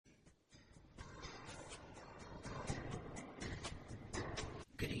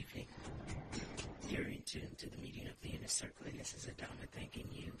This is Adama thanking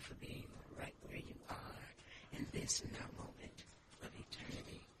you for being right where you are in this now moment of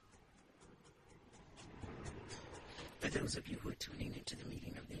eternity. For those of you who are tuning into the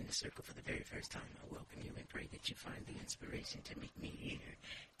meeting of the Inner Circle for the very first time, I welcome you and pray that you find the inspiration to meet me here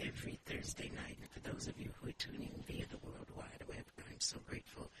every Thursday night. And for those of you who are tuning via the World Wide Web, I'm so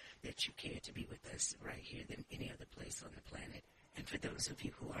grateful that you care to be with us right here than any other place on the planet. And for those of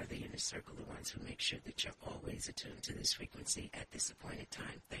you who are the Inner Circle, the ones who make sure that you're always attuned to this frequency at this appointed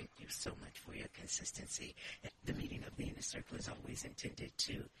time, thank you so much for your consistency. The meeting of the Inner Circle is always intended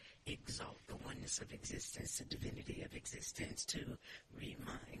to exalt the oneness of existence, the divinity of existence, to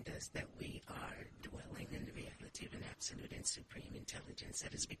remind us that we are dwelling in the reality of an absolute and supreme intelligence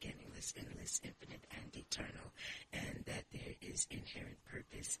that is beginningless, endless, infinite, and eternal, and that there is inherent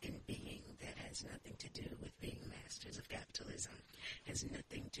purpose in being that has nothing to do with being masters of capitalism, has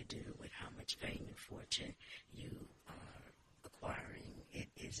nothing to do with how much fame and fortune you are acquiring. It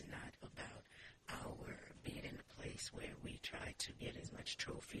is not about our being in a place where we try to get as much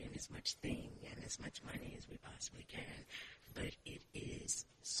trophy and as much thing and as much money as we possibly can, but it is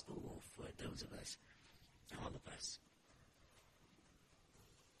school for those of us, all of us,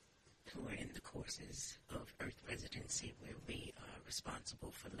 who are in the courses of Earth residency, where we are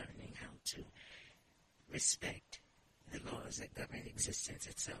responsible for learning how to respect the laws that govern existence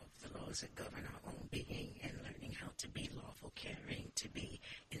itself, the laws that govern our own being, and learning how to be lawful, caring, to be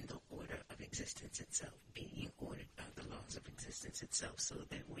in the order of existence itself, being ordered by the laws of existence itself, so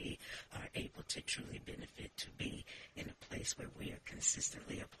that we are able to truly benefit, to be in a place where we are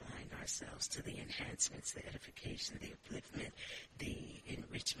consistently applying ourselves to the enhancements, the edification, the upliftment, the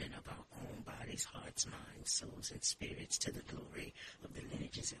enrichment of our own bodies, hearts, minds, souls, and spirits, to the glory of the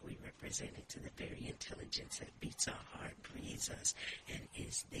lineages that we represent, and to the very intelligence that beats our heart, breathes us, and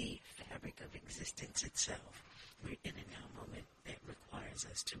is the fabric of existence itself. We're in a now moment that requires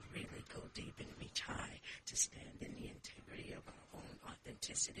us to really go deep and reach high, to stand in the integrity of our own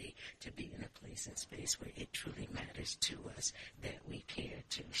authenticity, to be in a place and space where it truly matters to us, that we care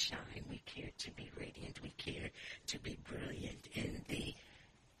to shine, we care to be radiant, we care to be brilliant in the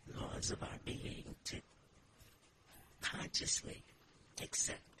laws of our being, to consciously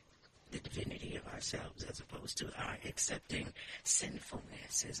accept the divinity of ourselves, as opposed to our accepting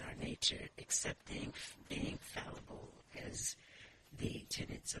sinfulness as our nature, accepting being fallible as the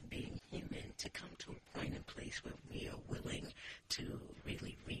tenets of being human, to come to a point and place where we are willing to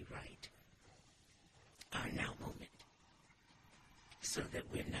really rewrite our now moment, so that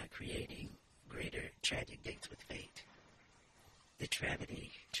we're not creating greater tragic dates with fate. The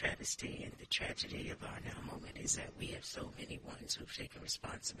travesty, and the tragedy of our now moment is that we have so many ones who've taken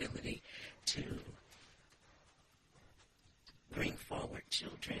responsibility to bring forward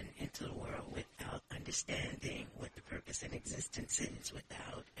children into the world without understanding what the purpose in existence is,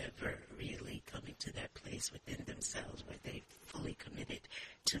 without ever really coming to that place within themselves where they fully committed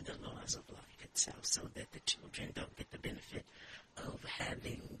to the laws of life itself, so that the children don't get the benefit of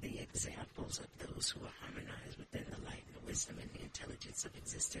having the examples of those who are harmonized within the light and the wisdom and the intelligence of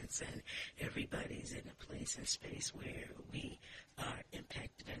existence. And everybody's in a place and space where we are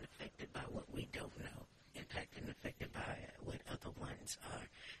impacted and affected by what we don't know, impacted and affected by what other ones are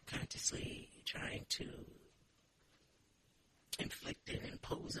consciously trying to inflict and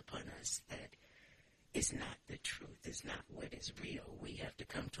impose upon us, that is not the truth, is not what is real. We have to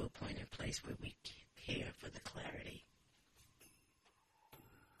come to a point and place where we care for the clarity,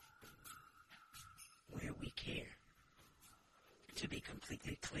 where we care to be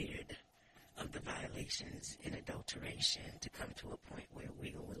completely cleared of the violations and adulteration, to come to a point where we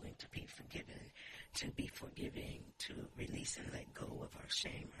are willing to be forgiven, to be forgiving, to release and let go of our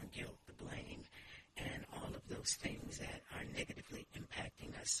shame, our guilt, the blame, and all of those things that are negatively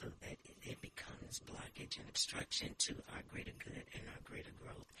impacting us, so that it becomes blockage and obstruction to our greater good and our greater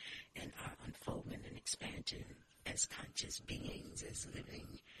growth and our unfoldment and expansion as conscious beings, as living,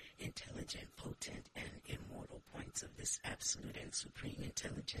 intelligent, potent, and immortal points of this absolute and supreme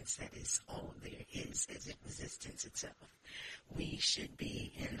intelligence that is all there is as existence itself. We should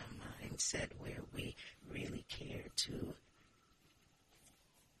be in a mindset where we really care to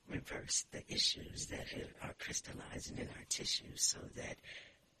reverse the issues that are crystallizing in our tissues, so that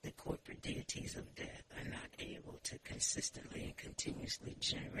the corporate deities of death are not able to consistently and continuously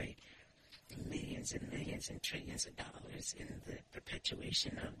generate millions and millions and trillions of dollars in the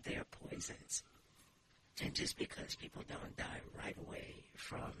perpetuation of their poisons. And just because people don't die right away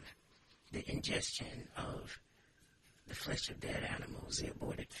from the ingestion of the flesh of dead animals, the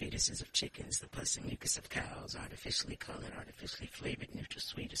aborted fetuses of chickens, the pus and mucus of cows, artificially colored, artificially flavored, neutral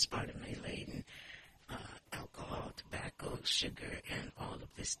sweet, aspartame laden, alcohol, tobacco, sugar and all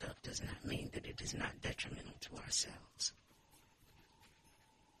of this stuff does not mean that it is not detrimental to ourselves.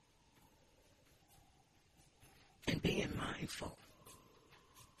 And being mindful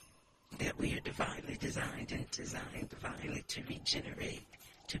that we are divinely designed and designed divinely to regenerate,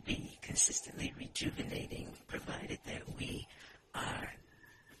 to be consistently rejuvenating, provided that we are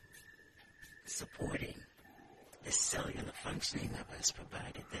supporting the cellular functioning of us,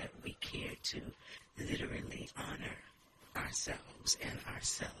 provided that we care to literally honor ourselves and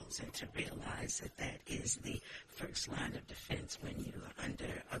ourselves, and to realize that that is the first line of defense when you are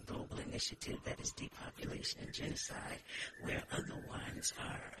under a global initiative that is depopulation and genocide, where other ones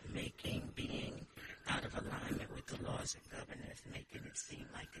are being out of alignment with the laws that govern us, making it seem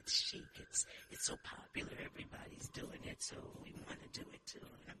like it's chic, it's so popular, everybody's doing it, so we want to do it too.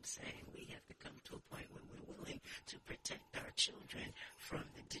 And I'm saying we have to come to a point where we're willing to protect our children from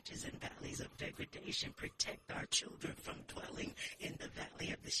the ditches and valleys of degradation, protect our children from dwelling in the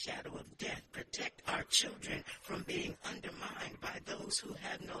valley of the shadow of death, protect our children from being undermined by those who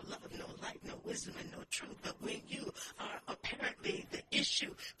have no love, no light, no wisdom, and no truth. But when you are apparently the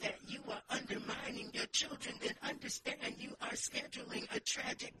issue that you are undermining your children, then understand you are scheduling a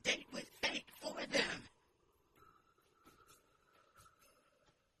tragic date with fate for them.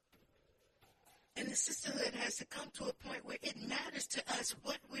 And the sisterhood has to come to a point where it matters to us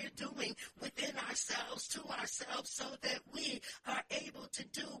what we're doing within ourselves, to ourselves, so that we are able to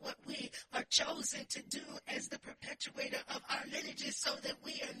do what we are chosen to do as the perpetuator of our lineages, so that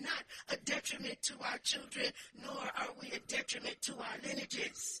we are not a detriment to our children, nor are we a detriment to our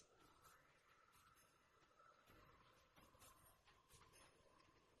lineages.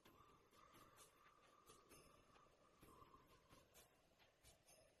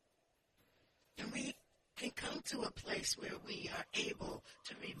 And we can come to a place where we are able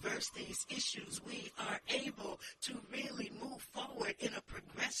to reverse these issues. We are able to really move forward in a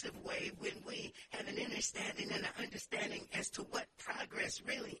progressive way when we have an understanding and an understanding as to what progress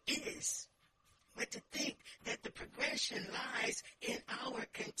really is. But to think that the progression lies in our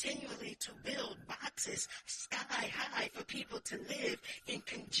continually to build boxes sky high for people to live in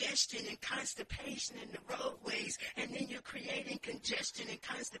congestion and constipation in the roadways, and then you're creating congestion and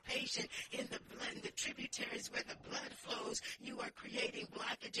constipation in the blood, in the tributaries where the blood flows, you are creating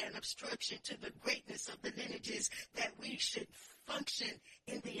blockage and obstruction to the greatness of the lineages that we should function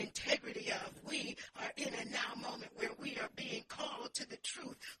in the integrity of. We are in a now moment where we are being called to the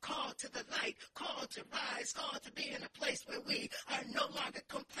truth, called to the light, called to rise, called to be in a place where we are no longer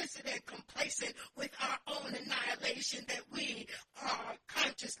complicit and complacent with our own annihilation that we are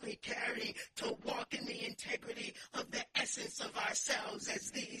consciously carrying, to walk in the integrity of the essence of ourselves as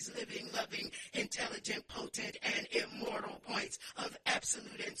these living, loving, intelligent, potent, and immortal points of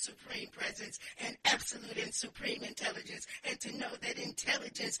absolute and supreme presence and absolute and supreme intelligence, and to know that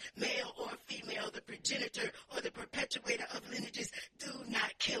intelligence, male or female, the progenitor or the perpetuator of lineages, do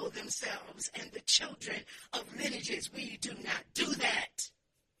not kill themselves, and the children of lineages, we do not do that.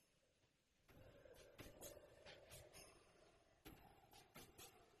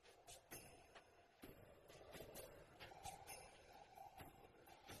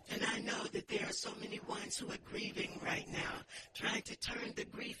 And I know that there are so many ones who are grieving right now, trying to turn the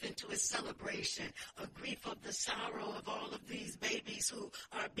grief into a celebration, a grief of the sorrow of all of these babies who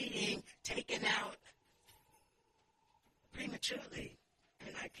are being taken out prematurely.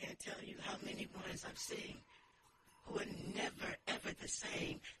 And I can't tell you how many ones I've seen who are never, ever the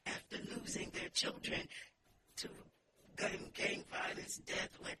same after losing their children to gang violence, death,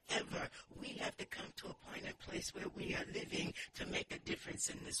 whatever. We have to come to a point and place where we are living to make a difference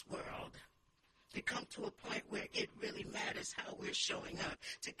in this world. To come to a point where it really matters how we're showing up.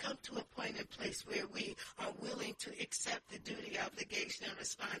 To come to a point and place where we are willing to accept the duty, obligation, and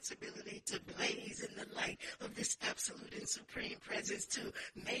responsibility to blaze in the light of this absolute and supreme presence, to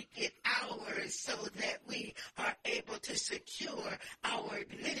make it ours so that we are able to secure our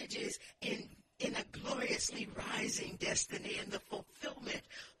lineages in a gloriously rising destiny and the fulfillment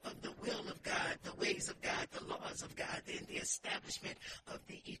of the will of God, the ways of God, the laws of God, and the establishment of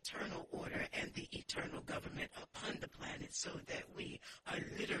the eternal order and the eternal government upon the planet, so that we are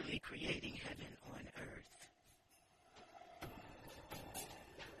literally creating heaven on earth.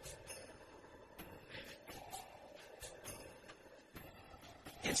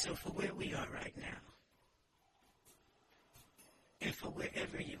 And so for where we are right now, and for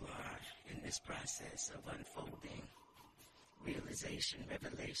wherever you are in this process of unfolding, realization,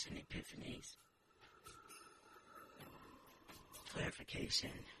 revelation, epiphanies,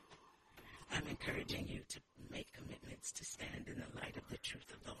 clarification, I'm encouraging you to make commitments to stand in the light of the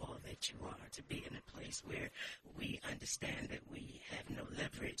truth of the all that you are, to be in a place where we understand that we have no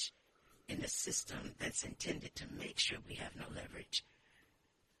leverage in a system that's intended to make sure we have no leverage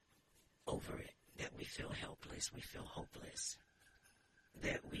over it, that we feel helpless, we feel hopeless,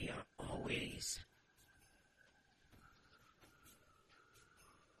 that we are always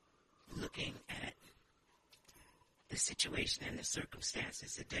looking at the situation and the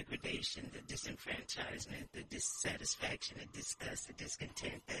circumstances, the degradation, the disenfranchisement, the dissatisfaction, the disgust, the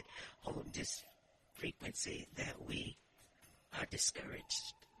discontent that hold this frequency, that we are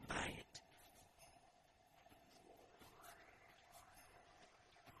discouraged by it.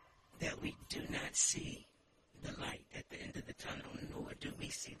 That we do not see the light at the end of the tunnel, nor do we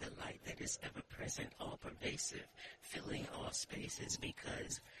see the light that is ever present, all pervasive, filling all spaces,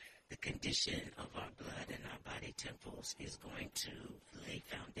 because the condition of our blood and our body temples is going to lay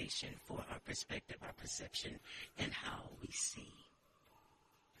foundation for our perspective, our perception, and how we see.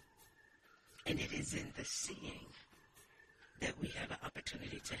 And it is in the seeing that we have an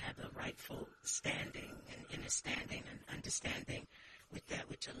opportunity to have a rightful standing and inner standing and understanding with that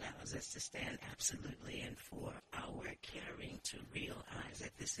which allows us to stand absolutely, and for our caring to realize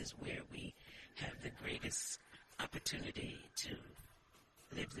that this is where we have the greatest opportunity to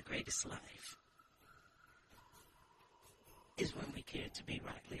live the greatest life, is when we care to be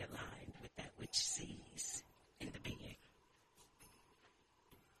rightly aligned with that which sees in the being.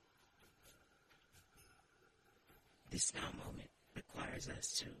 This now moment requires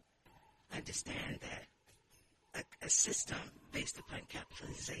us to understand that a system based upon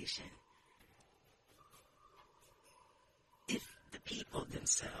capitalization, if the people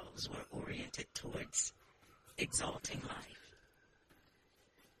themselves were oriented towards exalting life,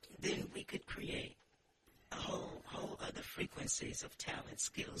 then we could create a whole other frequencies of talent,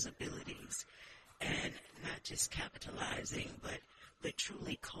 skills, abilities, and not just capitalizing, but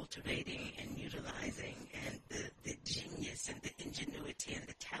truly cultivating and utilizing, and the genius and the ingenuity and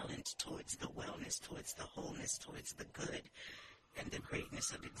the talent towards the wellness, towards the wholeness, towards the good and the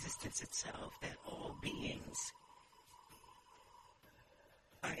greatness of existence itself, that all beings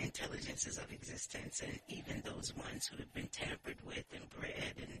are intelligences of existence, and even those ones who have been tampered with and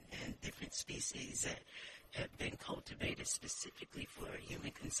bred and different species that have been cultivated specifically for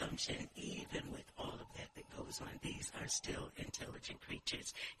human consumption, even with all of that goes on, these are still intelligent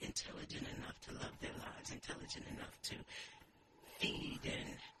creatures, intelligent enough to love their lives, intelligent enough to feed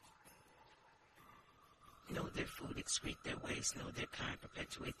and know their food, excrete their waste, know their kind,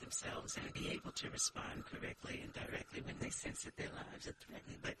 perpetuate themselves, and be able to respond correctly and directly when they sense that their lives are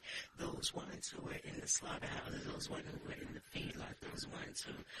threatened. But those ones who are in the slaughterhouses, those ones who are in the feedlot, those ones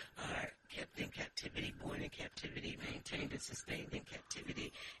who are kept in captivity, born in captivity, maintained and sustained in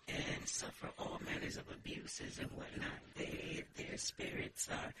captivity, and suffer all manners of abuses and whatnot, their spirits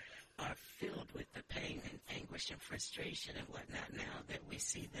are filled with the pain and anguish and frustration and whatnot, now that we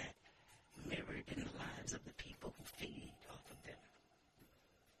see that mirrored in the lives of the people who feed off of them.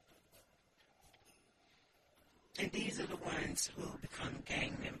 And these are the ones who become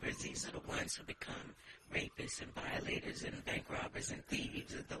gang members. These are the ones who become rapists and violators and bank robbers and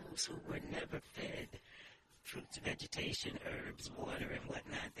thieves, are those who were never fed fruits, vegetation, herbs, water, and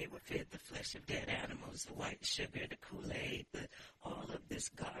whatnot. They were fed the flesh of dead animals, the white sugar, the Kool-Aid, all of this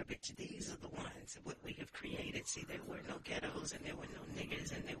garbage. These are the ones, what we have created. See, there were no ghettos, and there were no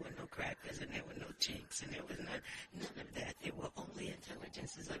niggers, and there were no crackers, and there were no chinks, and there was none of that. There were only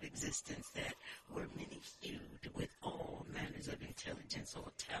intelligences of existence that were many-hued with all manners of intelligence,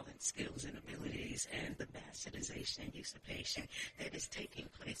 all talent, skills, and abilities, and the bastardization and usurpation that is taking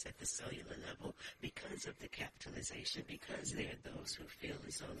place at the cellular level because of the capitalization, because there are those who feel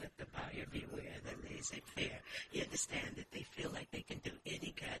as though let the buyer beware, the laissez-faire. You understand that they feel like they can do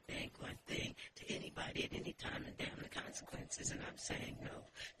any goddamn one thing to anybody at any time and damn the consequences. And I'm saying no,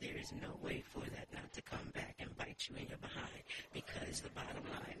 there is no way for that not to come back and bite you in your behind, because the bottom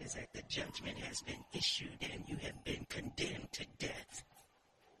line is that the judgment has been issued and you have been condemned to death.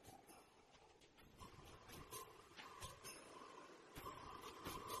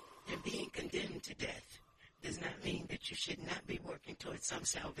 And being condemned to death does not mean that you should not be working towards some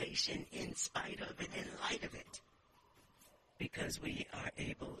salvation in spite of and in light of it, because we are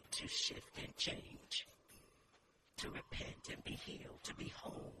able to shift and change, to repent and be healed, to be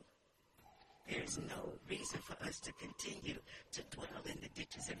whole. There is no reason for us to continue to dwell in the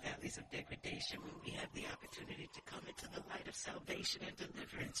ditches and valleys of degradation when we have the opportunity to come into the light of salvation and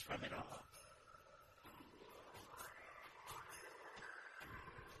deliverance from it all.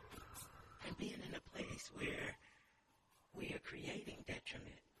 And being in a place where we are creating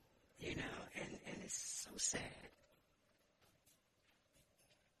detriment, sad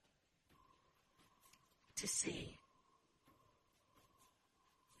to see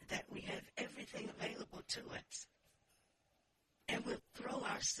that we have everything available to us and we'll throw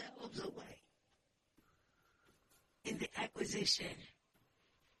ourselves away in the acquisition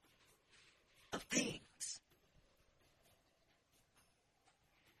of things.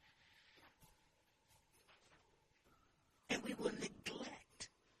 And we will neglect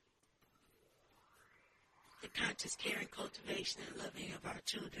the conscious care and cultivation and loving of our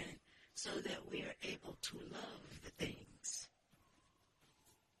children so that we are able to love the things.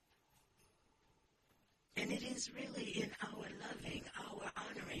 And it is really in our loving, our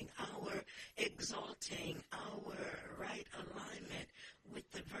honoring, our exalting, our right alignment with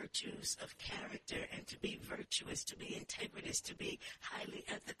the virtues of character, and to be virtuous, to be integritous, to be highly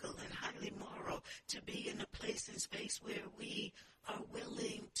ethical and highly moral, to be in a place and space where we are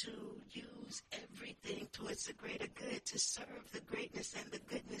willing to use everything towards the greater good, to serve the greatness and the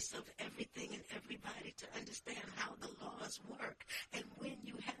goodness of everything and everybody, to understand how the laws work. And when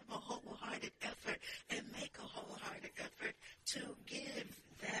you have a wholehearted effort and make a wholehearted effort to give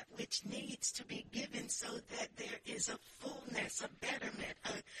that which needs to be given so that there is a fullness, a betterment,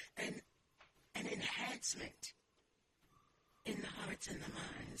 an enhancement in the hearts and the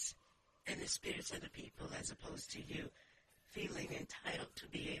minds and the spirits of the people, as opposed to you feeling entitled to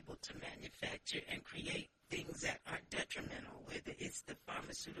be able to manufacture and create things that are detrimental, whether it's the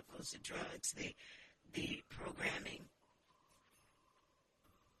pharmaceuticals, the drugs, the programming.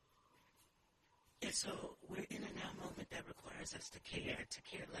 And so we're in a now moment that requires us to care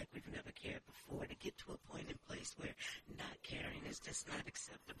like we've never cared before, to get to a point in place where not caring is just not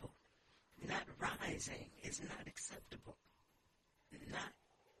acceptable. Not rising is not acceptable. Not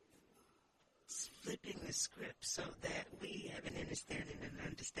flipping the script so that we have an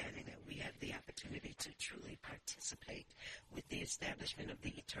understanding that we have the opportunity to truly participate with the establishment of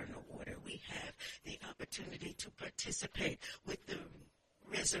the eternal order. We have the opportunity to participate with the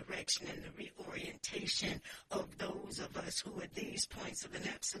resurrection and the reorientation of those of us who are these points of an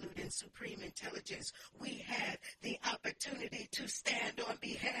absolute and supreme intelligence. We have the opportunity to stand on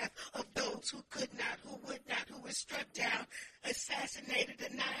behalf of those who could not, who would not, who were struck down, assassinated,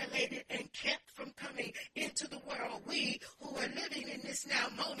 annihilated, and kept from coming into the world. We who are living in this now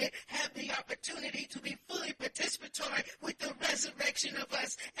moment have the opportunity to be fully participatory with the resurrection of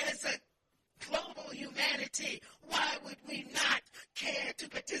us as a global humanity. Why would we not care to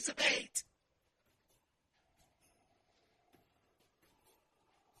participate?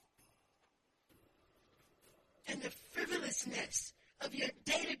 And the frivolousness of your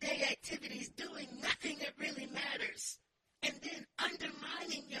day-to-day activities, doing nothing that really matters, and then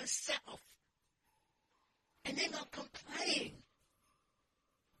undermining yourself, and then they'll complain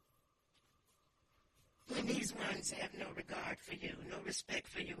when these ones have no regard for you, no respect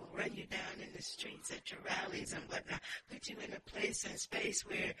for you, will run you down in the streets at your rallies and whatnot, put you in a place and space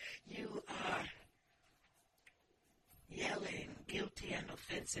where you are yelling, guilty and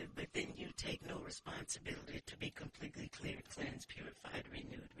offensive, but then you take no responsibility to be completely cleared, cleansed, purified,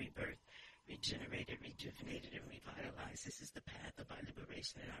 renewed, rebirthed, regenerated, rejuvenated, and revitalized. This is the path of our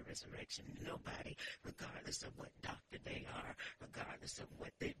liberation and our resurrection. Nobody, regardless of what doctor they are, regardless of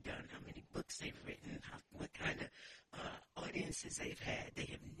what they've done, how many books they've written, what kind of audiences they've had, they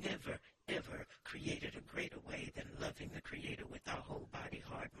have never, ever created a greater way than loving the Creator with our whole body,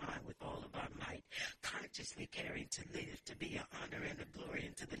 heart, mind, with all of our might, consciously caring to live, to be an honor and a glory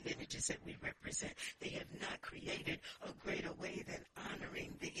into the lineages that we represent. They have not created a greater way than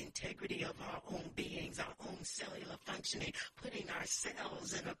honoring the integrity of our own beings, our own cellular functioning, putting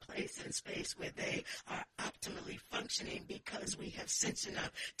ourselves in a place and space where they are optimally functioning because we have sense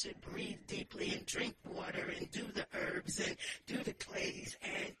enough to breathe deeply and drink water and do the herbs and do the clays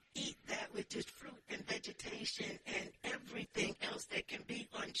and eat that which is fruit and vegetation and everything else that can be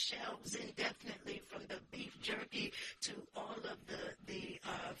on shelves indefinitely, from the beef jerky to all of the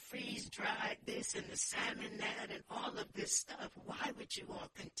freeze-dried this and the salmon that and all of this stuff. Why would you all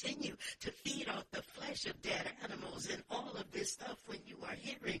continue to feed off the flesh of dead animals and all of this stuff when you are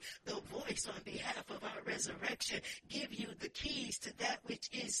hearing the voice on behalf of our resurrection give you the keys to that which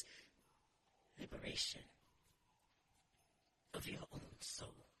is liberation of your own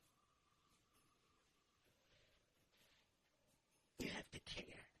soul? You have to care,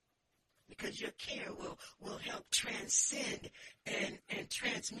 because your care will help transcend and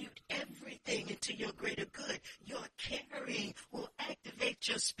transmute everything into your greater good. Your caring will activate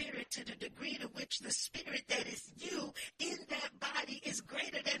your spirit to the degree to which the spirit that is you in that body is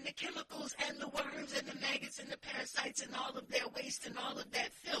greater than the chemicals and the worms and the maggots and the parasites and all of their waste and all of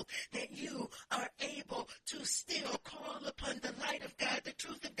that filth, that you are able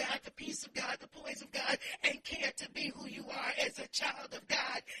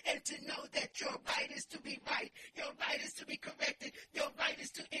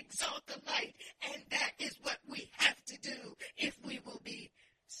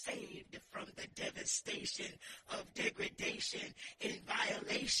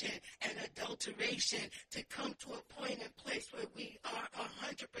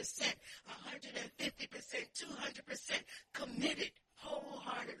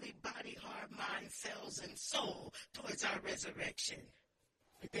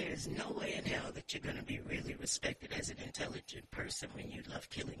there's no way in hell that you're going to be really respected as an intelligent person when you love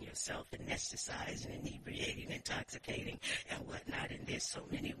killing yourself, anesthetizing, inebriating, intoxicating, and whatnot. And there's so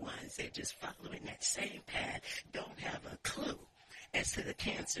many ones that just following that same path don't have a clue as to the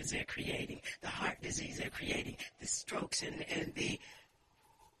cancers they're creating, the heart disease they're creating, the strokes and the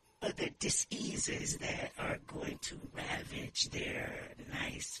other diseases that are going to ravage their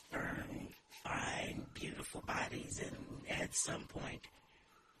nice, firm, fine, beautiful bodies, and at some point,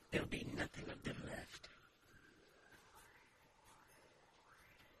 there'll be nothing of them left.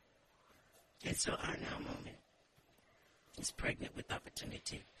 And so our now moment is pregnant with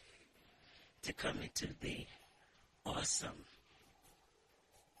opportunity to come into the awesome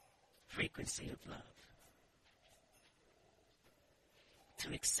frequency of love,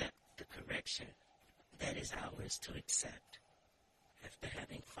 to accept the correction that is ours to accept after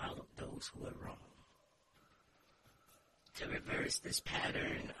having followed those who are wrong, to reverse this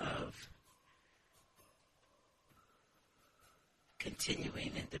pattern of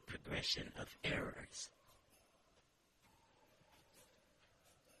continuing in the progression of errors,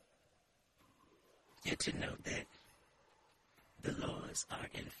 and to know that the laws are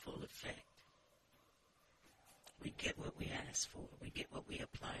in full effect. We get what we ask for. We get what we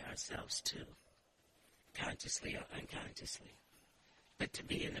apply ourselves to, consciously or unconsciously. But to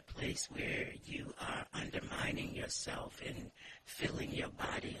be in a place where you are undermining yourself and filling your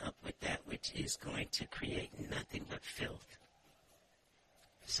body up with that which is going to create nothing but filth,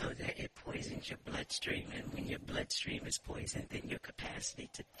 so that it poisons your bloodstream. And when your bloodstream is poisoned, then your capacity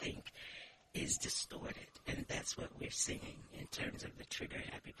to think is distorted. And that's what we're seeing in terms of the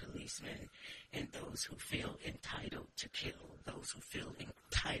trigger-happy policemen and those who feel entitled to kill, those who feel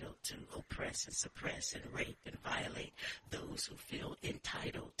entitled to oppress and suppress and rape and violate, those who feel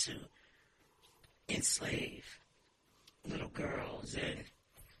entitled to enslave little girls and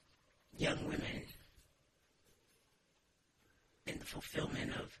young women in the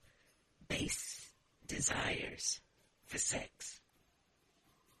fulfillment of base desires for sex.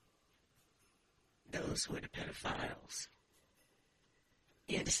 Those who are the pedophiles.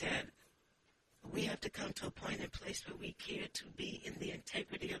 You understand? We have to come to a point and place where we care to be in the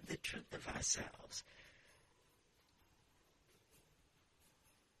integrity of the truth of ourselves.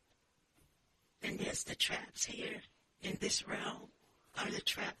 And yes, the traps here in this realm are the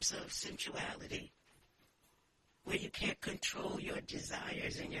traps of sensuality, where you can't control your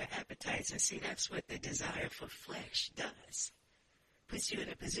desires and your appetites. And see, that's what the desire for flesh does. Puts you in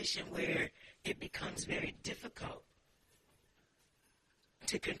a position where it becomes very difficult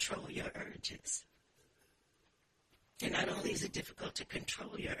to control your urges. And not only is it difficult to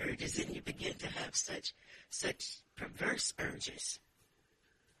control your urges, then you begin to have such perverse urges.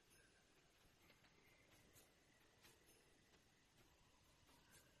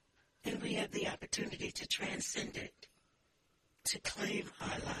 And we have the opportunity to transcend it, to claim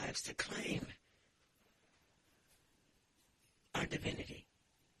our lives, to claim our divinity.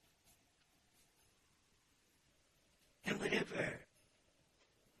 And whatever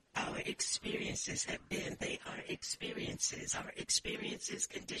our experiences have been, they are experiences. Our experiences,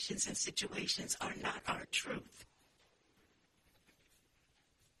 conditions, and situations are not our truth.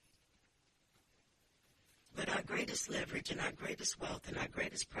 But our greatest leverage and our greatest wealth and our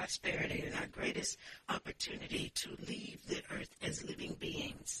greatest prosperity and our greatest opportunity to leave the earth as living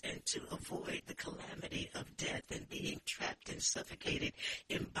beings and to avoid the calamity of death and being trapped and suffocated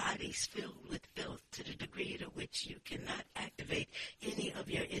in bodies filled with filth to the degree to which you cannot activate any of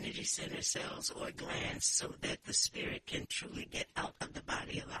your energy center cells or glands so that the spirit can truly get out of the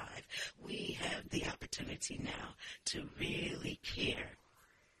body alive. We have the opportunity now to really care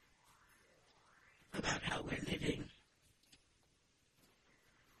about how we're living.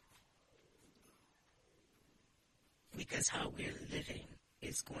 Because how we're living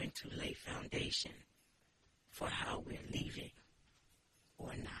is going to lay foundation for how we're leaving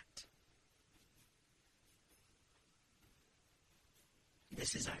or not.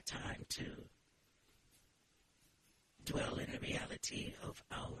 This is our time to dwell in the reality of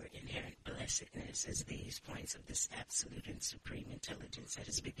our inherent blessedness as these points of this absolute and supreme intelligence that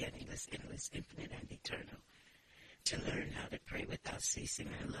is beginningless, endless, infinite, and eternal. To learn how to pray without ceasing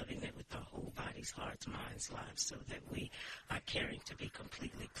and loving it with our whole bodies, hearts, minds, lives, so that we are caring to be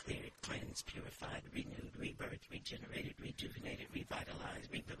completely cleared, cleansed, purified, renewed, rebirthed, regenerated, rejuvenated,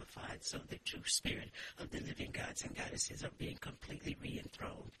 revitalized, revivified, so the true spirit of the living gods and goddesses are being completely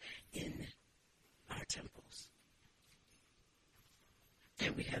re-enthroned in our temples.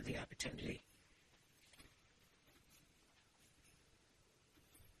 And we have the opportunity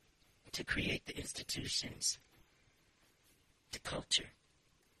to create the institutions, the culture,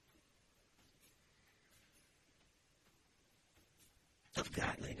 of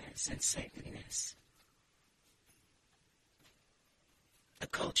godliness and saintliness. A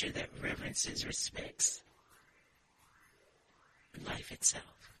culture that reverences, respects life itself.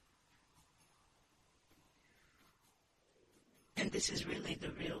 And this is really the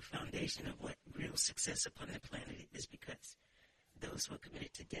real foundation of what real success upon the planet is, because those who are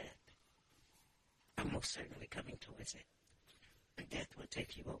committed to death are most certainly coming towards it. And death will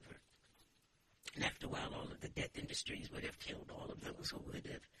take you over. And after a while, all of the death industries would have killed all of those who would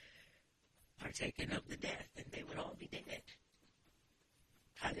have partaken of the death, and they would all be dead.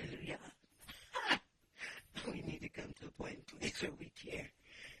 Hallelujah. We need to come to a point in place where we care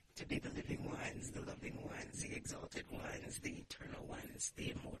to be the living ones, the loving ones, the exalted ones, the eternal ones,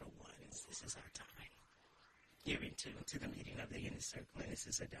 the immortal ones. This is our time. You're in tune to the meeting of the inner circle, and this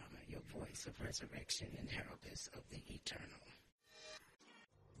is Adama, your voice of resurrection and heraldess of the eternal.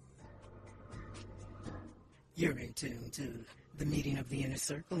 You're in tune to the meeting of the inner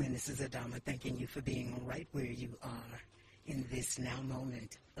circle, and this is Adama thanking you for being right where you are in this now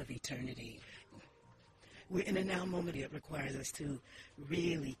moment of eternity. We're in a now moment that requires us to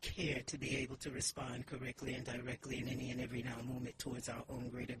really care to be able to respond correctly and directly in any and every now moment towards our own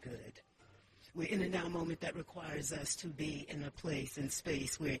greater good. We're in a now moment that requires us to be in a place and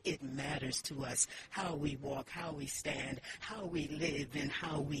space where it matters to us how we walk, how we stand, how we live, and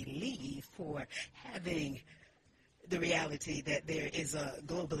how we leave, for having the reality that there is a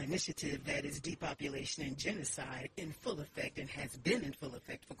global initiative that is depopulation and genocide in full effect and has been in full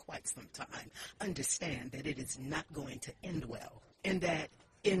effect for quite some time. Understand that it is not going to end well, and that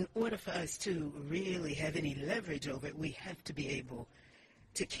in order for us to really have any leverage over it, we have to be able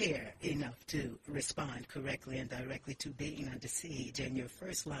to care enough to respond correctly and directly to being under siege. And your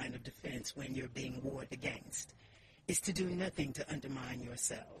first line of defense when you're being warred against is to do nothing to undermine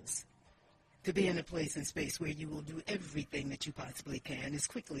yourselves. To be in a place and space where you will do everything that you possibly can, as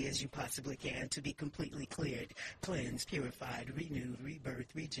quickly as you possibly can, to be completely cleared, cleansed, purified, renewed,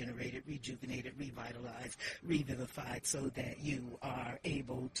 rebirthed, regenerated, rejuvenated, revitalized, revivified, so that you are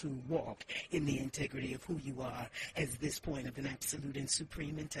able to walk in the integrity of who you are as this point of an absolute and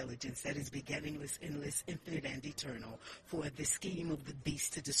supreme intelligence that is beginningless, endless, infinite, and eternal. For the scheme of the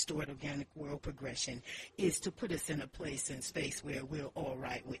beast to distort organic world progression is to put us in a place and space where we're all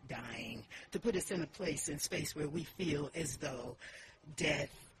right with dying, to put us in a place and space where we feel as though death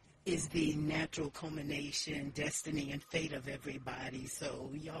is the natural culmination, destiny, and fate of everybody. So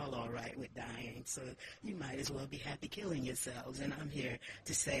y'all all right with dying. So you might as well be happy killing yourselves. And I'm here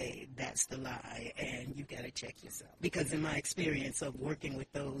to say that's the lie, and you got to check yourself. Because in my experience of working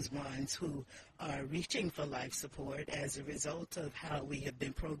with those ones who are reaching for life support as a result of how we have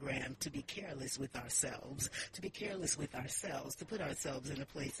been programmed to be careless with ourselves, to put ourselves in a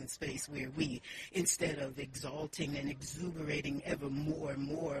place and space where we, instead of exalting and exuberating ever more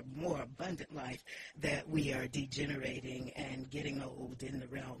abundant life, that we are degenerating and getting old in the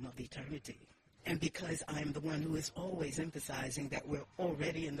realm of eternity. And because I'm the one who is always emphasizing that we're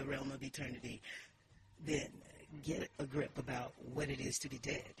already in the realm of eternity, then get a grip about what it is to be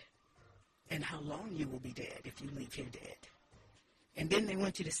dead and how long you will be dead if you leave here dead. And then they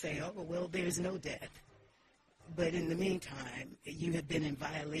want you to say, oh, well, there's no death. But in the meantime, you have been in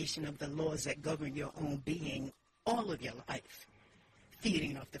violation of the laws that govern your own being all of your life.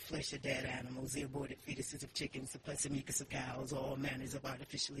 Feeding off the flesh of dead animals, the aborted fetuses of chickens, the pus and mucus of cows, all manners of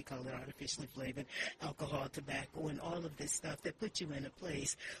artificially colored, artificially flavored alcohol, tobacco, and all of this stuff that put you in a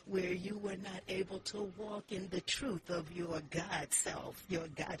place where you were not able to walk in the truth of your God self, your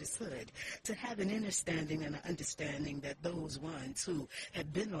goddesshood, to have an understanding and an understanding that those ones who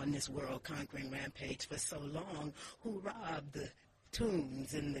have been on this world conquering rampage for so long, who robbed the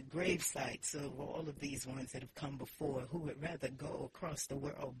tombs and the grave sites of all of these ones that have come before, who would rather go across the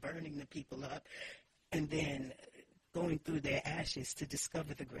world burning the people up and then going through their ashes to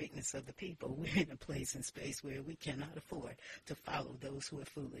discover the greatness of the people. We're in a place and space where we cannot afford to follow those who are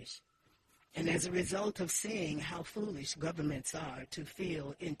foolish. And as a result of seeing how foolish governments are to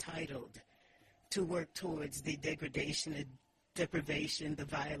feel entitled to work towards the degradation and deprivation, the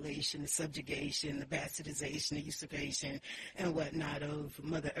violation, the subjugation, the bastardization, the usurpation, and whatnot of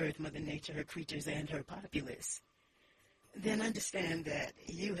Mother Earth, Mother Nature, her creatures, and her populace, then understand that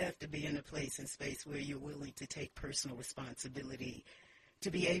you have to be in a place and space where you're willing to take personal responsibility to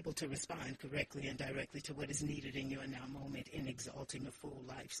be able to respond correctly and directly to what is needed in your now moment in exalting a full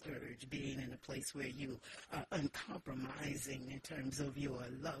life's urge, being in a place where you are uncompromising in terms of your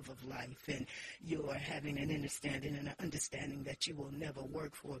love of life, and you're having an understanding and an understanding that you will never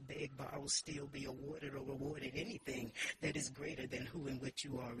work for, beg, borrow, steal, be awarded or rewarded anything that is greater than who and what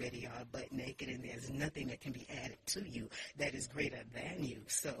you already are, butt naked, and there's nothing that can be added to you that is greater than you.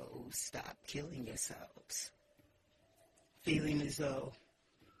 So stop killing yourselves, feeling as though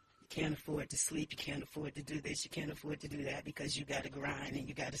you can't afford to sleep, you can't afford to do this, you can't afford to do that because you got to grind and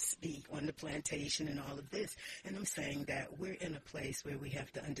you got to speak on the plantation and all of this. And I'm saying that we're in a place where we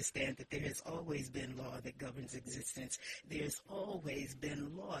have to understand that there has always been law that governs existence. There's always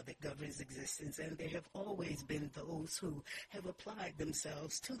been law that governs existence, and there have always been those who have applied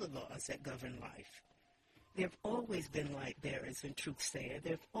themselves to the laws that govern life. There have always been light bearers and truthsayers.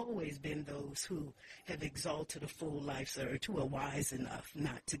 There have always been those who have exalted a full life's urge, who are wise enough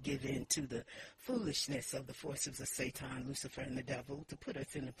not to give in to the foolishness of the forces of Satan, Lucifer, and the devil, to put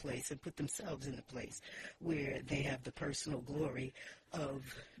us in a place and put themselves in a place where they have the personal glory of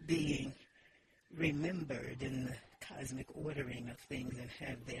being remembered in the cosmic ordering of things and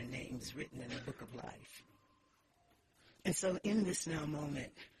have their names written in the book of life. And so in this now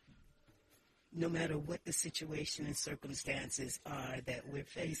moment, no matter what the situation and circumstances are that we're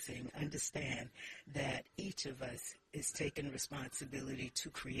facing, understand that each of us is taking responsibility to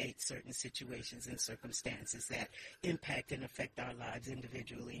create certain situations and circumstances that impact and affect our lives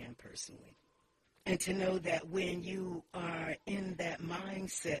individually and personally. And to know that when you are in that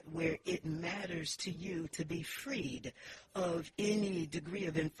mindset where it matters to you to be freed of any degree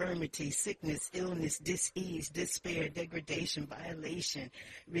of infirmity, sickness, illness, dis-ease, despair, degradation, violation,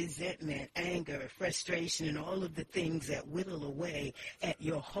 resentment, anger, frustration, and all of the things that whittle away at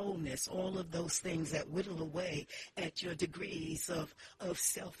your wholeness, all of those things that whittle away at your degrees of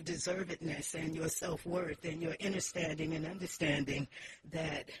self-deservedness and your self-worth and your understanding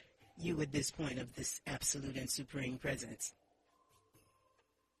that you at this point of this absolute and supreme presence.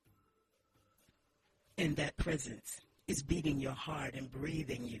 And that presence is beating your heart and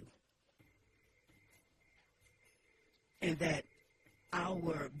breathing you. And that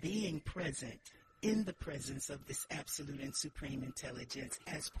our being present in the presence of this absolute and supreme intelligence,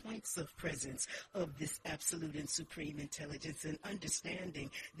 as points of presence of this absolute and supreme intelligence, and understanding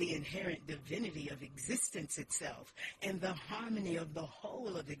the inherent divinity of existence itself and the harmony of the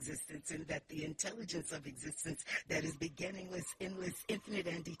whole of existence, and that the intelligence of existence that is beginningless, endless, infinite,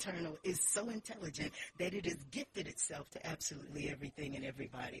 and eternal is so intelligent that it has gifted itself to absolutely everything and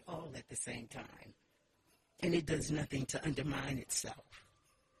everybody all at the same time. And it does nothing to undermine itself.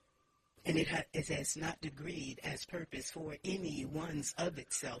 And it has not decreed as purpose for any ones of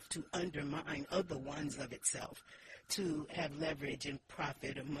itself to undermine other ones of itself, to have leverage and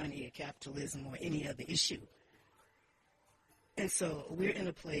profit or money or capitalism or any other issue. And so we're in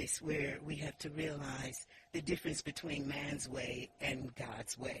a place where we have to realize the difference between man's way and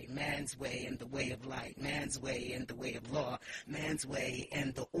God's way, man's way and the way of light, man's way and the way of law, man's way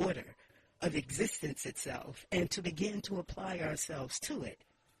and the order of existence itself, and to begin to apply ourselves to it.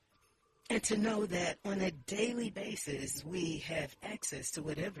 And to know that on a daily basis, we have access to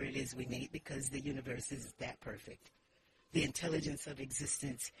whatever it is we need because the universe is that perfect. The intelligence of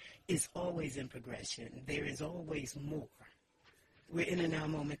existence is always in progression. There is always more. We're in a now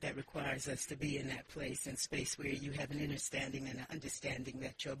moment that requires us to be in that place and space where you have an understanding and an understanding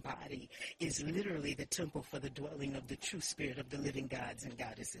that your body is literally the temple for the dwelling of the true spirit of the living gods and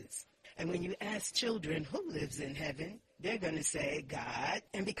goddesses. And when you ask children who lives in heaven, they're going to say God.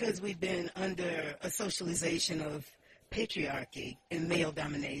 And because we've been under a socialization of patriarchy and male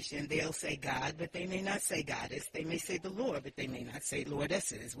domination, they'll say God, but they may not say goddess. They may say the Lord, but they may not say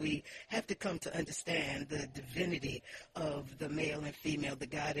lordesses. We have to come to understand the divinity of the male and female, the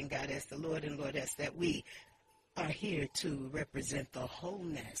God and goddess, the Lord and lordess, that we are here to represent the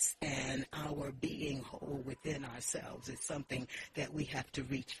wholeness, and our being whole within ourselves is something that we have to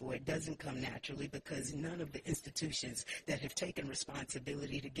reach for. It doesn't come naturally because none of the institutions that have taken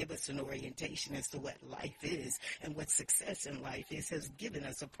responsibility to give us an orientation as to what life is and what success in life is has given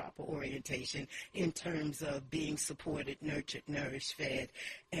us a proper orientation in terms of being supported, nurtured, nourished, fed,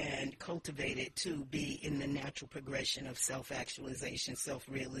 and cultivated to be in the natural progression of self-actualization,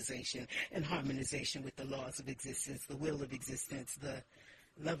 self-realization, and harmonization with the laws of existence, the will of existence, the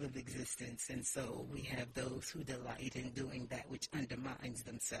love of existence. And so we have those who delight in doing that which undermines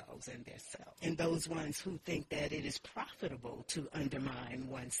themselves and their self. And those ones who think that it is profitable to undermine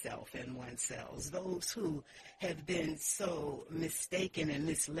oneself and oneself. Those who have been so mistaken and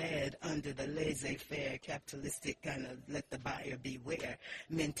misled under the laissez-faire capitalistic kind of let the buyer beware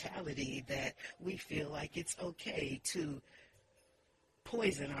mentality that we feel like it's okay to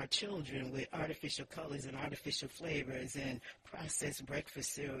poison our children with artificial colors and artificial flavors and processed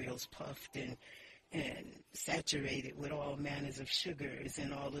breakfast cereals puffed and saturated with all manners of sugars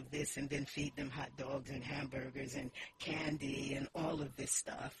and all of this, and then feed them hot dogs and hamburgers and candy and all of this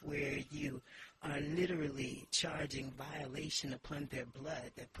stuff, where you are literally charging violation upon their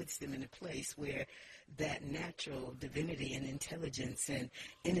blood that puts them in a place where that natural divinity and intelligence and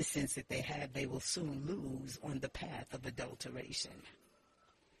innocence that they have, they will soon lose on the path of adulteration.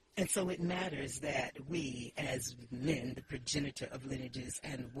 And so it matters that we, as men, the progenitor of lineages,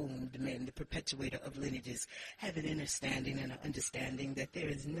 and wombed men, the perpetuator of lineages, have an understanding and an understanding that there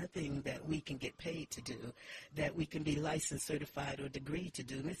is nothing that we can get paid to do, that we can be licensed, certified, or degreed to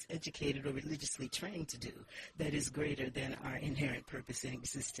do, miseducated, or religiously trained to do, that is greater than our inherent purpose in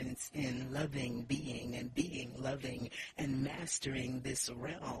existence in loving being and being loving and mastering this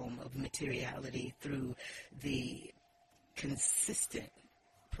realm of materiality through the consistent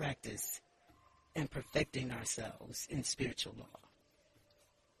practice and perfecting ourselves in spiritual law.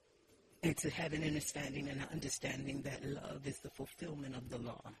 And to have an understanding and an understanding that love is the fulfillment of the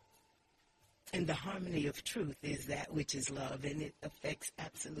law. And the harmony of truth is that which is love, and it affects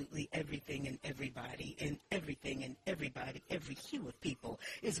absolutely everything and everybody, and everything and everybody, every hue of people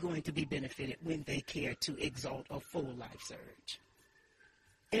is going to be benefited when they care to exalt a full life surge.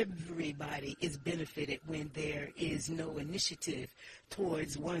 Everybody is benefited when there is no initiative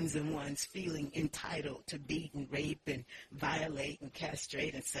towards ones and ones feeling entitled to beat and rape and violate and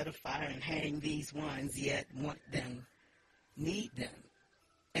castrate and set afire and hang these ones, yet want them, need them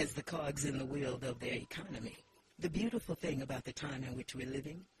as the cogs in the wheel of their economy. The beautiful thing about the time in which we're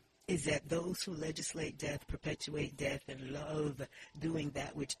living is that those who legislate death, perpetuate death, and love doing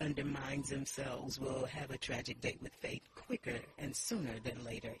that which undermines themselves will have a tragic date with fate quicker and sooner than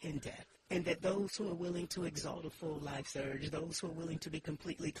later in death. And that those who are willing to exalt a full life surge, those who are willing to be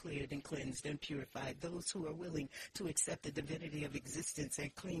completely cleared and cleansed and purified, those who are willing to accept the divinity of existence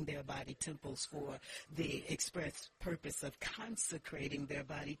and clean their body temples for the express purpose of consecrating their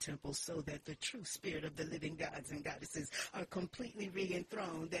body temples so that the true spirit of the living gods and goddesses are completely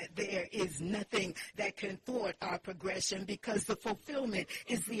re-enthroned, that there is nothing that can thwart our progression, because the fulfillment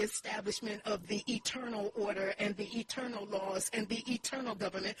is the establishment of the eternal order and the eternal laws and the eternal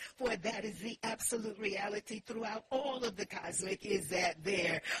government, for that is the absolute reality throughout all of the cosmic, is that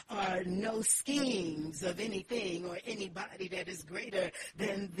there are no schemes of anything or anybody that is greater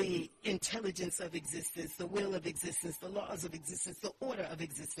than the intelligence of existence, the will of existence, the laws of existence, the order of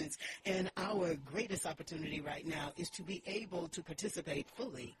existence. And our greatest opportunity right now is to be able to participate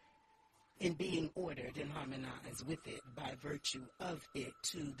fully in being ordered and harmonized with it by virtue of it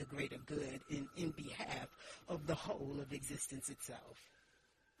to the greater good in behalf of the whole of existence itself.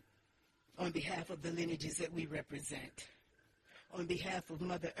 On behalf of the lineages that we represent, on behalf of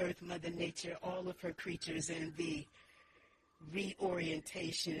Mother Earth, Mother Nature, all of her creatures, and the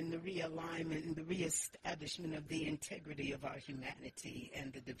reorientation and the realignment and the reestablishment of the integrity of our humanity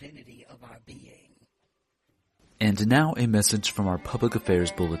and the divinity of our being. And now a message from our Public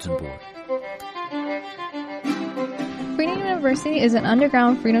Affairs Bulletin Board. Freedom University is an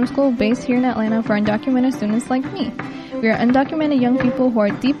underground freedom school based here in Atlanta for undocumented students like me. We are undocumented young people who are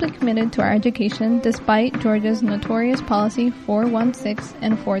deeply committed to our education despite Georgia's notorious policy 416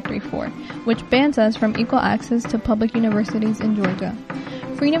 and 434, which bans us from equal access to public universities in Georgia.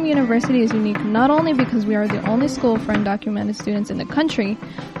 Freedom University is unique not only because we are the only school for undocumented students in the country,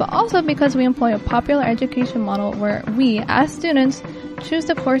 but also because we employ a popular education model where we, as students, choose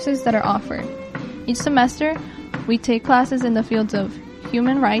the courses that are offered. Each semester, we take classes in the fields of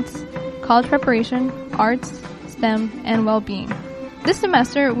human rights, college preparation, arts, STEM, and well-being. This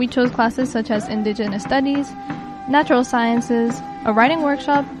semester, we chose classes such as Indigenous Studies, Natural Sciences, a writing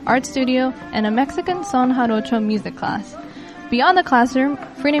workshop, art studio, and a Mexican son jarocho music class. Beyond the classroom,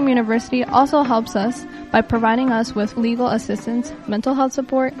 Freedom University also helps us by providing us with legal assistance, mental health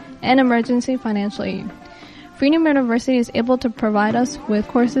support, and emergency financial aid. Freedom University is able to provide us with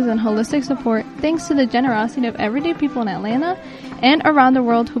courses and holistic support thanks to the generosity of everyday people in Atlanta and around the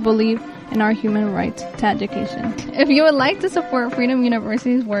world who believe in our human rights to education. If you would like to support Freedom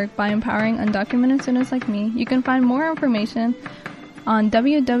University's work by empowering undocumented students like me, you can find more information on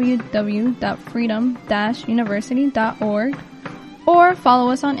www.freedom-university.org or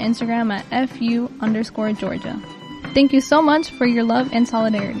follow us on Instagram at FU_Georgia. Thank you so much for your love and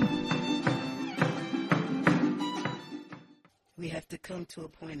solidarity. We have to come to a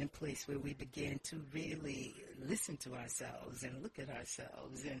point and place where we begin to really listen to ourselves and look at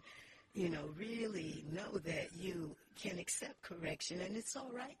ourselves and, really know that you can accept correction, and it's all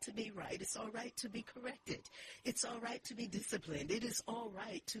right to be right. It's all right to be corrected. It's all right to be disciplined. It is all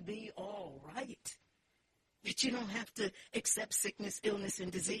right to be all right. But you don't have to accept sickness, illness,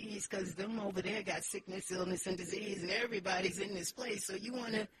 and disease, because them over there got sickness, illness, and disease, and everybody's in this place. So you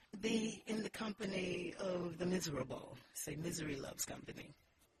want to be in the company of the miserable. Say misery loves company.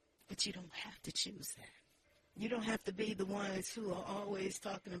 But you don't have to choose that. You don't have to be the ones who are always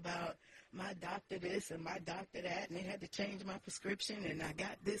talking about my doctor this and my doctor that, and they had to change my prescription, and I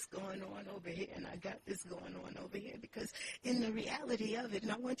got this going on over here, and I got this going on over here. Because in the reality of it,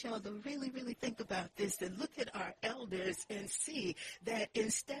 and I want y'all to really, really think about this, and look at our elders and see that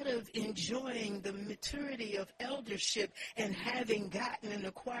instead of enjoying the maturity of eldership and having gotten and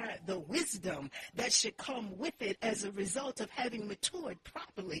acquired the wisdom that should come with it as a result of having matured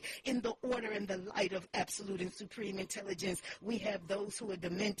properly in the order and the light of absolute and supreme intelligence, we have those who are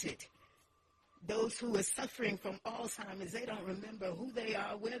demented. Those who are suffering from Alzheimer's, they don't remember who they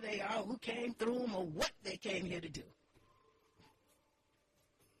are, where they are, who came through them, or what they came here to do.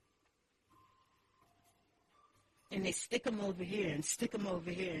 And they stick them over here and stick them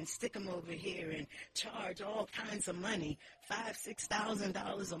over here and stick them over here and charge all kinds of money, $5,000,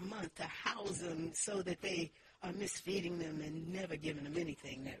 $6,000 a month to house them so that they are misfeeding them and never giving them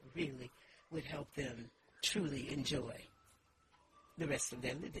anything that really would help them truly enjoy the rest of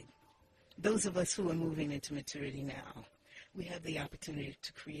their living. Those of us who are moving into maturity now, we have the opportunity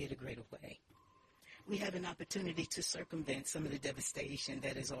to create a greater way. We have an opportunity to circumvent some of the devastation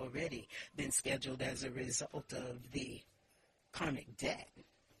that has already been scheduled as a result of the karmic debt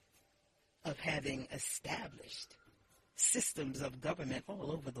of having established systems of government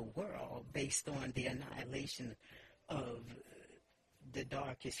all over the world based on the annihilation of the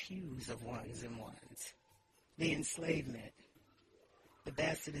darkest hues of ones and ones. The enslavement, the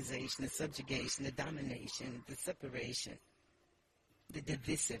bastardization, the subjugation, the domination, the separation, the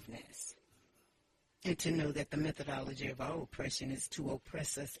divisiveness. And to know that the methodology of our oppression is to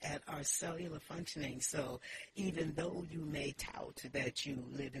oppress us at our cellular functioning. So even though you may tout that you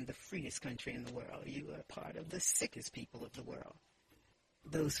live in the freest country in the world, you are part of the sickest people of the world.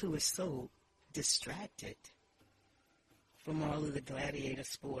 Those who are so distracted from all of the gladiator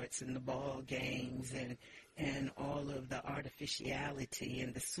sports and the ball games and all of the artificiality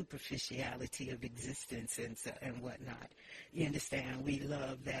and the superficiality of existence and whatnot. You understand? We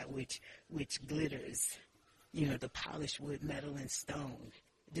love that which glitters, the polished wood, metal, and stone,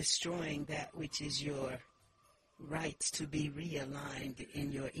 destroying that which is your rights to be realigned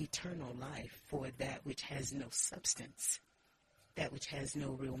in your eternal life for that which has no substance, that which has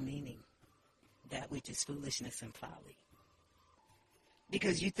no real meaning, that which is foolishness and folly.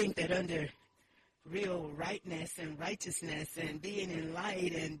 Because you think that under real rightness and righteousness and being in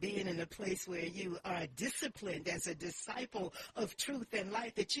light and being in a place where you are disciplined as a disciple of truth and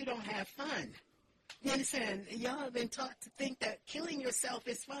light, that you don't have fun. You understand? Y'all have been taught to think that killing yourself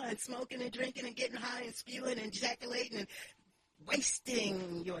is fun, smoking and drinking and getting high and spewing and ejaculating and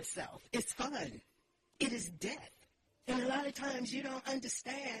wasting yourself. It's fun. It is death. And a lot of times you don't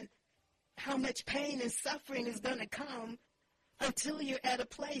understand how much pain and suffering is going to come until you're at a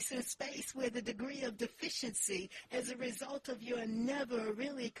place and space where the degree of deficiency as a result of your never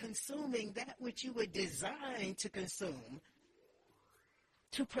really consuming that which you were designed to consume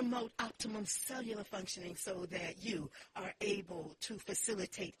to promote optimum cellular functioning so that you are able to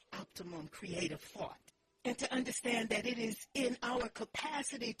facilitate optimum creative thought. And to understand that it is in our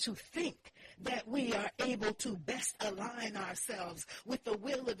capacity to think that we are able to best align ourselves with the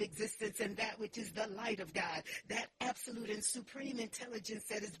will of existence and that which is the light of God, that absolute and supreme intelligence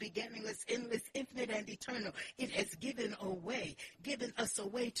that is beginningless, endless, infinite, and eternal. It has given us a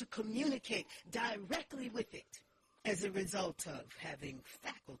way to communicate directly with it as a result of having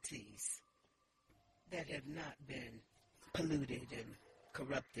faculties that have not been polluted and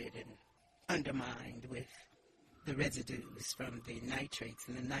corrupted and undermined with the residues from the nitrates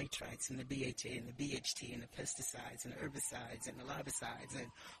and the nitrites and the BHA and the BHT and the pesticides and the herbicides and the larvicides and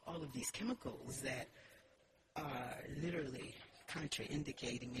all of these chemicals that are literally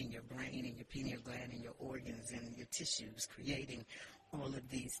contraindicating in your brain and your pineal gland and your organs and your tissues, creating all of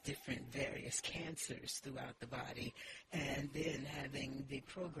these different various cancers throughout the body, and then having the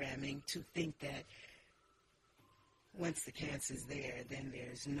programming to think that once the cancer's there, then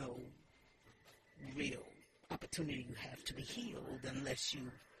there's no real opportunity you have to be healed unless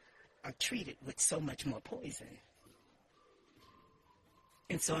you are treated with so much more poison.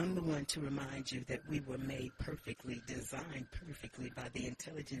 And so I'm the one to remind you that we were made perfectly, designed perfectly by the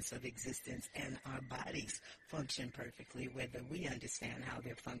intelligence of existence, and our bodies function perfectly, whether we understand how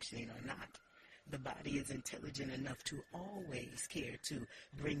they're functioning or not. The body is intelligent enough to always care to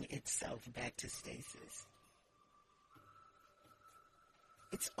bring itself back to stasis.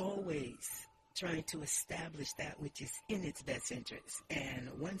 It's always trying to establish that which is in its best interest. And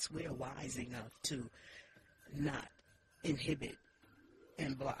once we're wise enough to not inhibit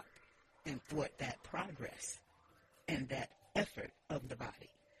and block and thwart that progress and that effort of the body,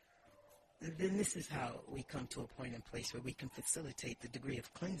 then this is how we come to a point and place where we can facilitate the degree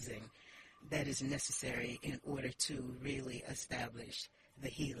of cleansing that is necessary in order to really establish the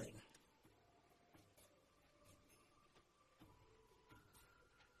healing.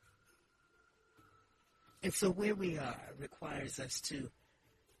 And so where we are requires us to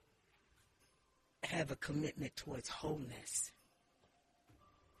have a commitment towards wholeness.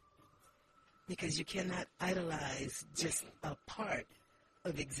 Because you cannot idolize just a part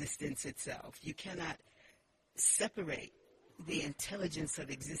of existence itself. You cannot separate the intelligence of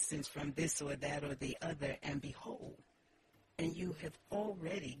existence from this or that or the other and be whole. And you have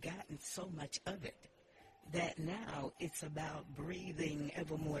already gotten so much of it that now it's about breathing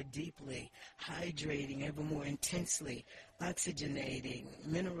ever more deeply, hydrating ever more intensely, oxygenating,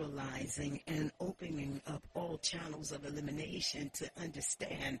 mineralizing, and opening up all channels of elimination to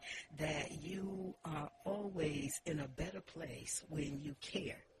understand that you are always in a better place when you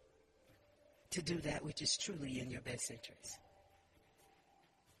care to do that which is truly in your best interest.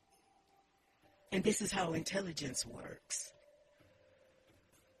 And this is how intelligence works.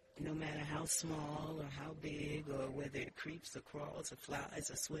 No matter how small or how big or whether it creeps or crawls or flies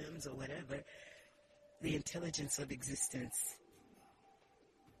or swims or whatever, the intelligence of existence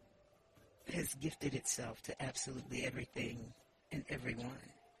has gifted itself to absolutely everything and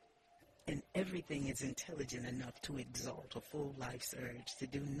everyone. And everything is intelligent enough to exalt a full life's urge, to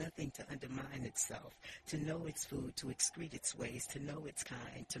do nothing to undermine itself, to know its food, to excrete its ways, to know its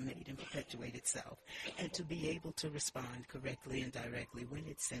kind, to mate and perpetuate itself, and to be able to respond correctly and directly when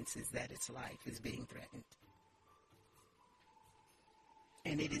it senses that its life is being threatened.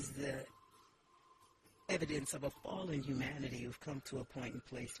 And it is the evidence of a fallen humanity who've come to a point and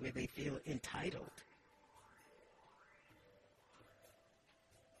place where they feel entitled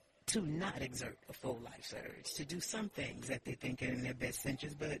to not exert a full life's urge, to do some things that they think are in their best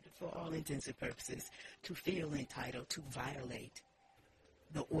interest, but for all intents and purposes, to feel entitled to violate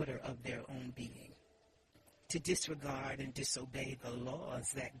the order of their own being, to disregard and disobey the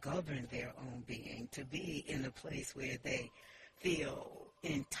laws that govern their own being, to be in a place where they feel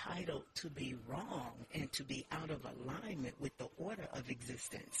entitled to be wrong and to be out of alignment with the order of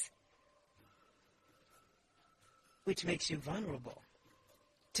existence, which makes you vulnerable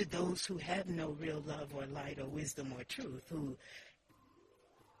to those who have no real love or light or wisdom or truth, who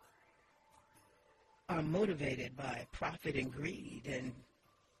are motivated by profit and greed and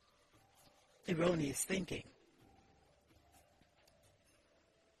erroneous thinking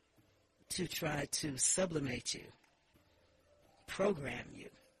to try to sublimate you, program you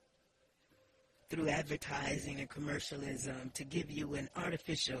through advertising and commercialism to give you an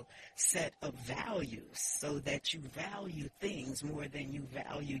artificial set of values so that you value things more than you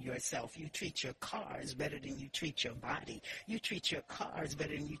value yourself. You treat your cars better than you treat your body. You treat your cars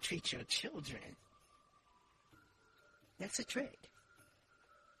better than you treat your children. That's a trick.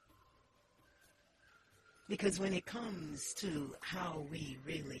 Because when it comes to how we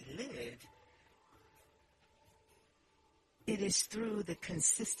really live, it is through the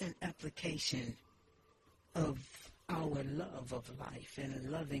consistent application of our love of life and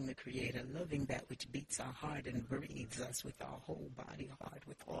loving the Creator, loving that which beats our heart and breathes us with our whole body heart,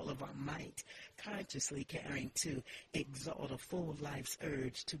 with all of our might, consciously caring to exalt a full life's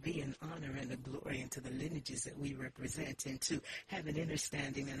urge to be an honor and a glory into the lineages that we represent, and to have an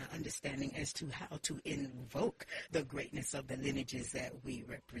understanding and an understanding as to how to invoke the greatness of the lineages that we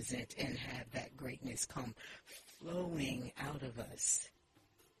represent and have that greatness come flowing out of us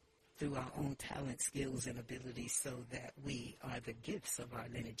through our own talent, skills, and abilities, so that we are the gifts of our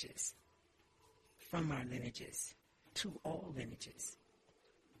lineages, from our lineages to all lineages.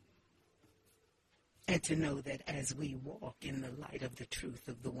 And to know that as we walk in the light of the truth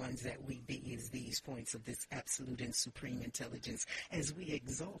of the ones that we be as these points of this absolute and supreme intelligence, as we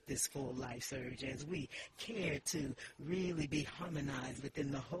exalt this full life surge, as we care to really be harmonized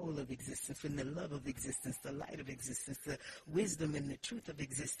within the whole of existence, in the love of existence, the light of existence, the wisdom and the truth of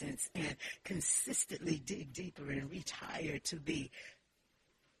existence, and consistently dig deeper and reach higher to be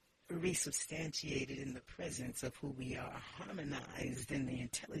resubstantiated in the presence of who we are, harmonized in the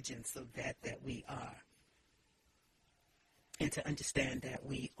intelligence of that we are. And to understand that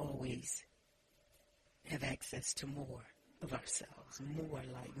we always have access to more of ourselves, more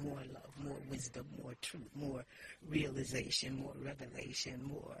light, more love, more wisdom, more truth, more realization, more revelation,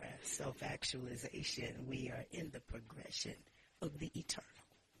 more self-actualization. We are in the progression of the eternal.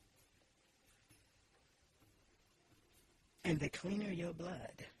 And the cleaner your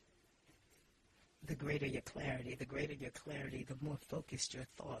blood, the greater your clarity. The greater your clarity, the more focused your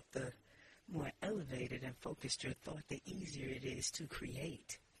thought, the more elevated and focused your thought, the easier it is to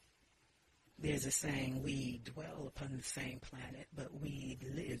create. There's a saying, we dwell upon the same planet, but we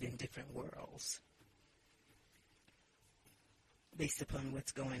live in different worlds based upon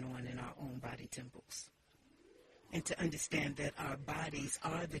what's going on in our own body temples. And to understand that our bodies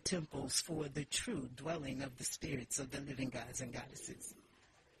are the temples for the true dwelling of the spirits of the living gods and goddesses.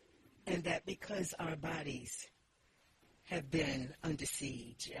 And that because our bodies have been under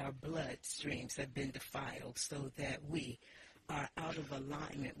siege, our blood streams have been defiled so that we are out of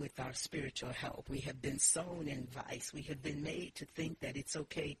alignment with our spiritual health. We have been sown in vice. We have been made to think that it's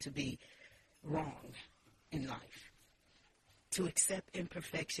okay to be wrong in life, to accept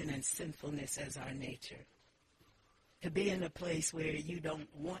imperfection and sinfulness as our nature, to be in a place where you don't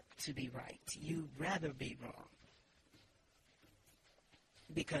want to be right. You'd rather be wrong,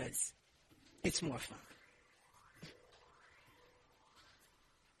 because it's more fun.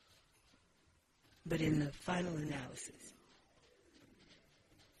 But in the final analysis,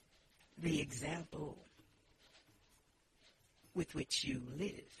 the example with which you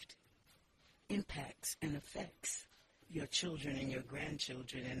lived impacts and affects your children and your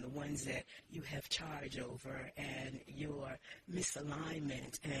grandchildren and the ones that you have charge over, and your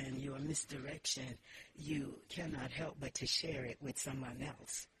misalignment and your misdirection, you cannot help but to share it with someone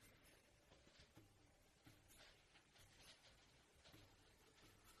else.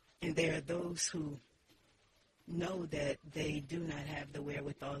 And there are those who know that they do not have the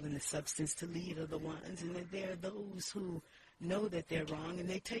wherewithal and the substance to lead other ones, and that there are those who know that they're wrong and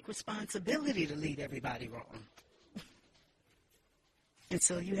they take responsibility to lead everybody wrong. And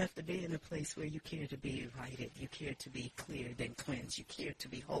so you have to be in a place where you care to be righted, you care to be cleared and cleansed, you care to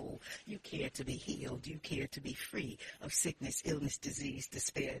be whole, you care to be healed, you care to be free of sickness, illness, disease,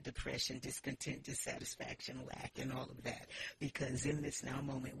 despair, depression, discontent, dissatisfaction, lack, and all of that. Because in this now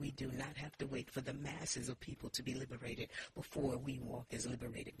moment, we do not have to wait for the masses of people to be liberated before we walk as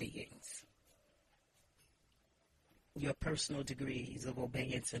liberated beings. Your personal degrees of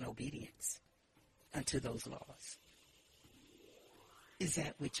obedience and obedience unto those laws is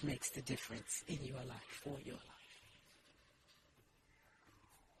that which makes the difference in your life, for your life.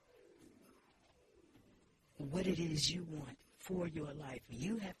 What it is you want for your life,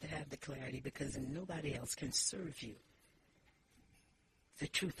 you have to have the clarity, because nobody else can serve you the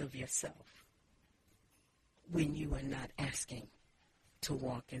truth of yourself when you are not asking to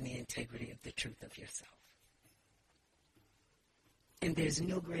walk in the integrity of the truth of yourself. And there's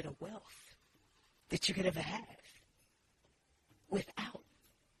no greater wealth that you could ever have without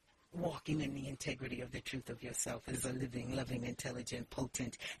walking in the integrity of the truth of yourself as a living, loving, intelligent,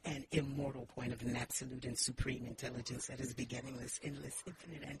 potent, and immortal point of an absolute and supreme intelligence that is beginningless, endless,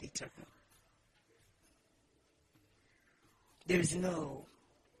 infinite, and eternal. There's no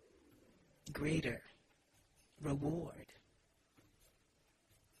greater reward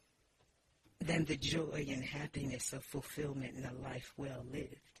than the joy and happiness of fulfillment in a life well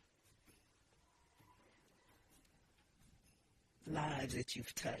lived. Lives that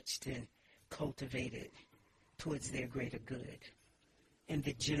you've touched and cultivated towards their greater good, and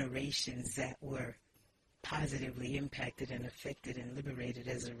the generations that were positively impacted and affected and liberated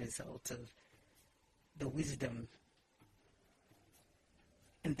as a result of the wisdom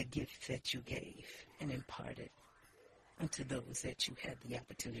and the gift that you gave and imparted unto those that you had the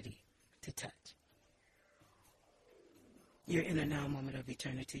opportunity to touch. You're in a now moment of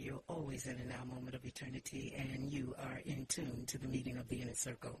eternity. You're always in a now moment of eternity, and you are in tune to the meeting of the inner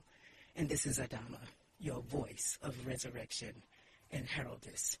circle. And this is Adama, your voice of resurrection and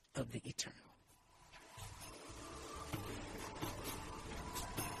heraldess of the eternal.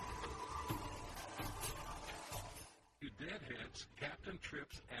 You deadheads, Captain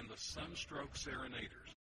Trips, and the Sunstroke Serenaders.